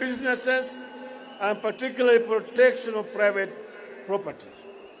protection of businesses, and particularly protection of private property.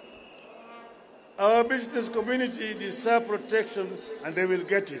 Our business community deserves protection, and they will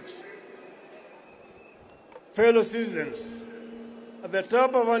get it. Fellow citizens, at the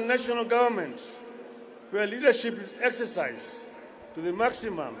top of our national government, where leadership is exercised to the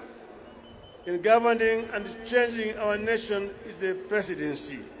maximum in governing and changing our nation, is the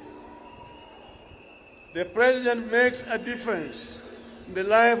presidency. The president makes a difference in the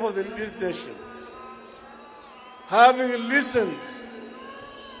life of this nation. Having listened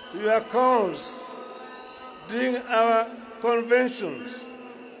to your calls during our conventions,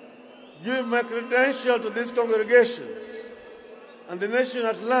 giving my credential to this congregation and the nation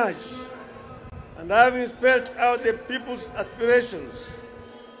at large, and having spelled out the people's aspirations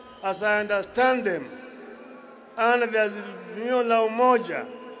as I understand them under the Azimio La Umoja,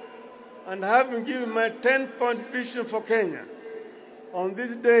 and having given my 10-point vision for Kenya on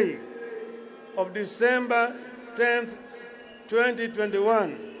this day of December 10th,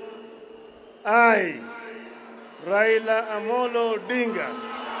 2021, I, Raila Odinga,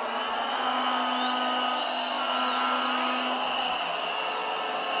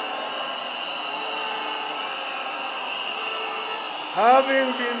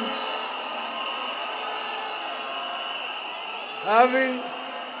 having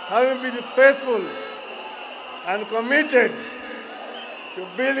been faithful and committed to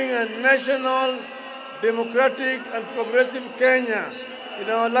building a national, democratic and progressive Kenya in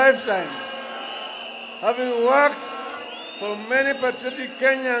our lifetime, having worked for many patriotic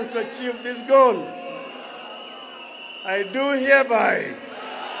Kenyans to achieve this goal, I do hereby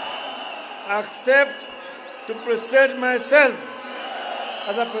accept to present myself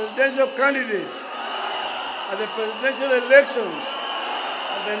as a presidential candidate at the presidential elections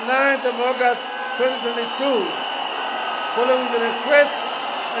on the 9th of August 2022, following the request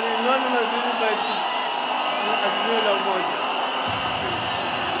and anonymous given by Azimio La Umoja.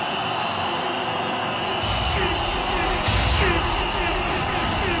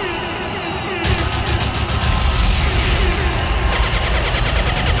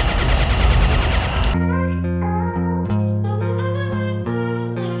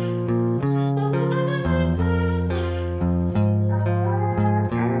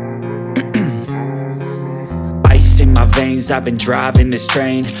 In my veins, I've been driving this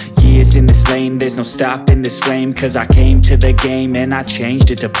train. Years in this lane, there's no stopping this flame. Cause I came to the game and I changed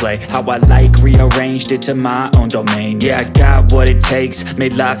it to play how I like, rearranged it to my own domain. Yeah, I got what it takes,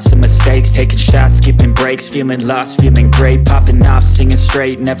 made lots of mistakes, taking shots, skipping breaks, feeling lost, feeling great, popping off, singing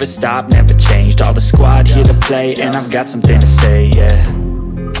straight, never stopped, never changed. All the squad here to play and I've got something to say, yeah.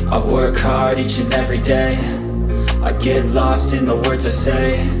 I work hard each and every day, I get lost in the words I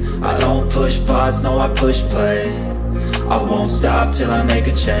say. I don't push pause, no I push play. I won't stop till I make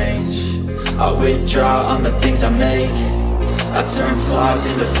a change. I withdraw on the things I make. I turn flaws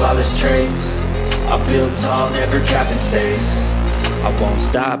into flawless traits. I build tall, never capped in space. I won't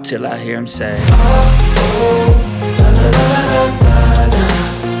stop till I hear him say, oh, oh, la, la, la, la, la, la,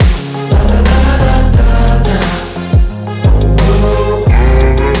 la, la, la, la, la, la, oh, oh.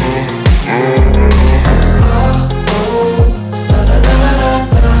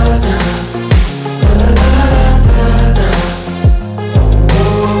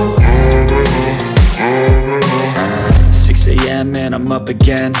 And I'm up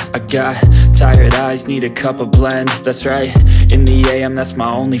again. I got tired eyes, need a cup of blend. That's right, in the AM, that's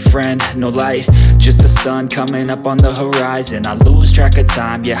my only friend. No light, just the sun coming up on the horizon. I lose track of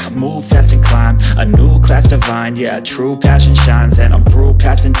time, yeah, I move fast and climb a new class divine, yeah, true passion shines. And I'm through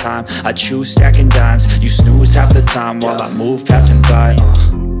passing time, I choose stacking dimes. You snooze half the time while I move passing by.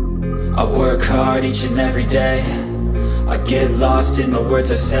 I work hard each and every day, I get lost in the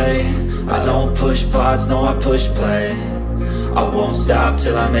words I say. I don't push pause, no I push play. I won't stop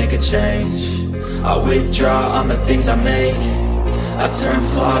till I make a change. I withdraw on the things I make. I turn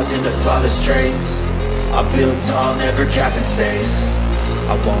flaws into flawless traits. I build tall, never capped in space.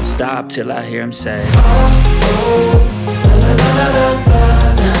 I won't stop till I hear him say, oh, oh, la, la, la, la,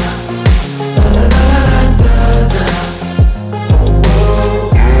 la, la, la, la, la, la, la, oh,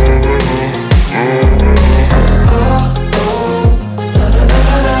 oh.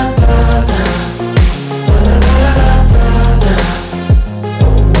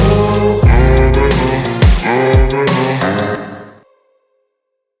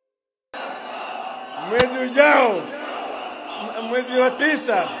 Mwezi ujao, mwezi wa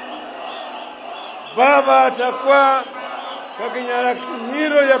 9, baba atakuwa kwa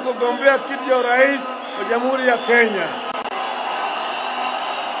kinyang'anyiro ya kugombea kiti cha urais wa Jamhuri ya Kenya.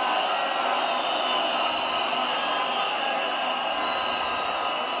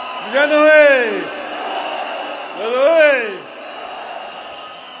 Vijana we! Wewe!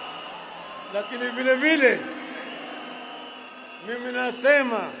 Lakini vile vile mimi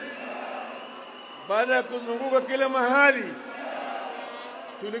nasema baada ya kuzunguka kila mahali,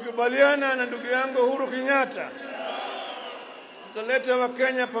 tulikubaliana na ndugu yangu Uhuru Kenyatta tutaleta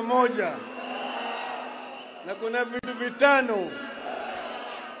Wakenya pamoja, na kuna vitu vitano.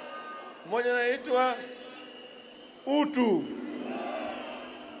 Moja inaitwa utu,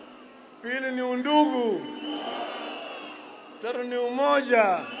 pili ni undugu, tatu ni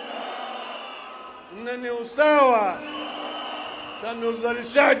umoja, nne ni usawa, tano ni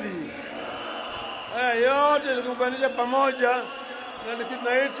uzalishaji. Haya yote tuliunganisha pamoja na kitu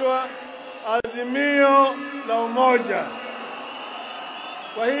kinaitwa Azimio La Umoja.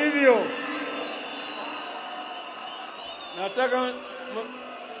 Kwa hivyo nataka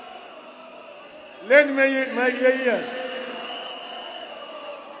lend my ears.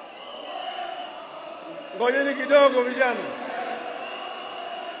 Ngojeni kidogo vijana.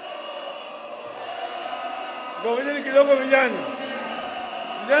 Ngojeni kidogo vijana.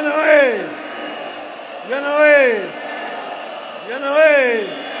 Vijana we! Vijana we! Vijana we!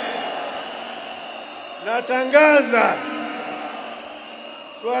 Natangaza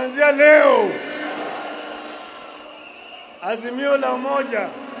kuanzia leo Azimio La Umoja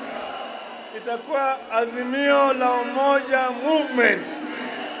itakuwa Azimio La Umoja Movement,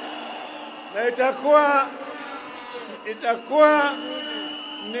 na itakuwa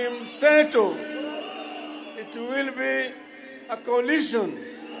ni mseto. It will be a coalition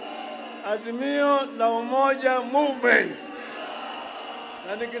Azimio La Umoja movement.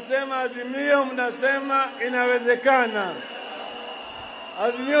 Na nikisema Azimio mnasema inawezekana.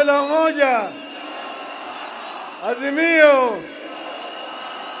 Azimio La Umoja. Azimio.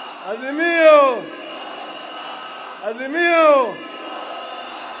 Azimio. Azimio.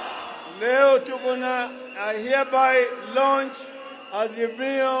 Leo tuko na hereby launch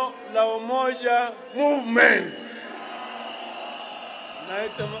Azimio La Umoja movement.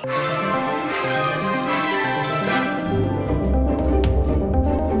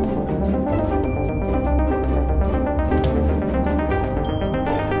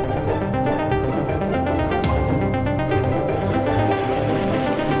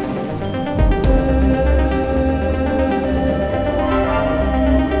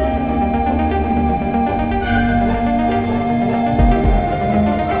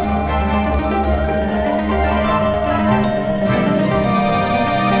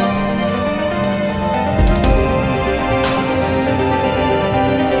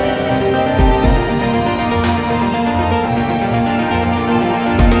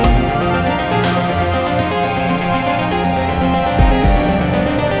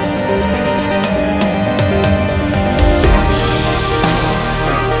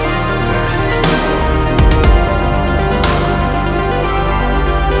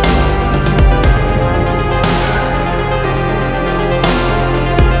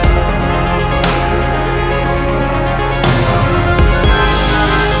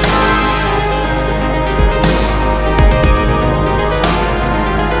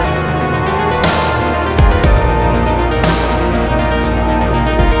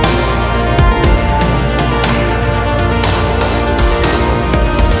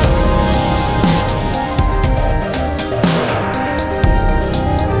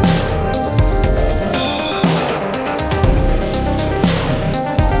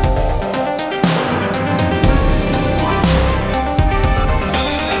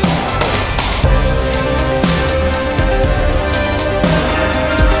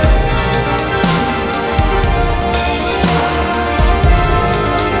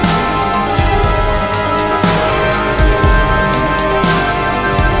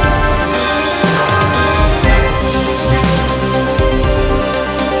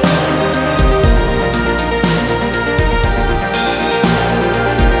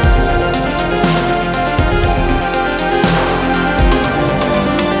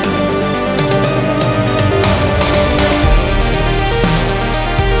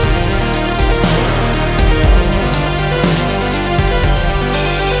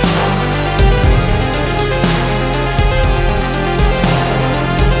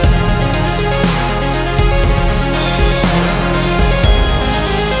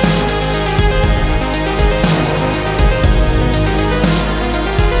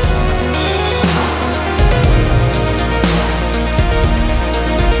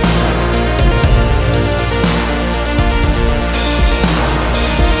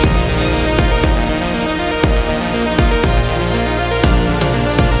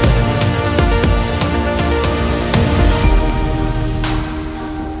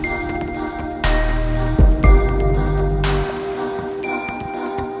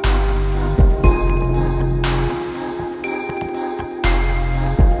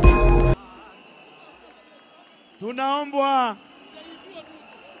 Tunaombwa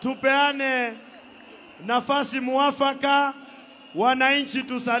tupeane nafasi muafaka, wananchi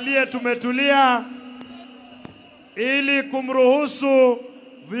tusalie tumetulia ili kumruhusu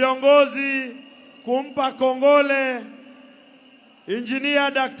viongozi kumpa kongole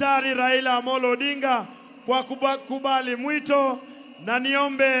Injinia Daktari Raila Amolo Odinga kwa kubali mwito, na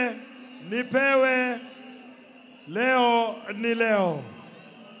niombe nipewe leo ni leo,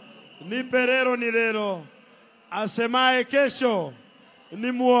 niperero ni lero, asemaye kesho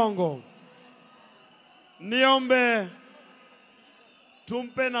ni muongo. Niombe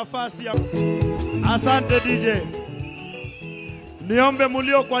tumpe nafasi ya... Asante DJ. Niombe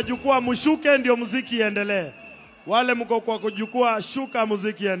mulio kwa jukwaa mushuke ndio muziki iendelee. Wale mko kwa jukwaa shuka,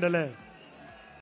 muziki iendelee.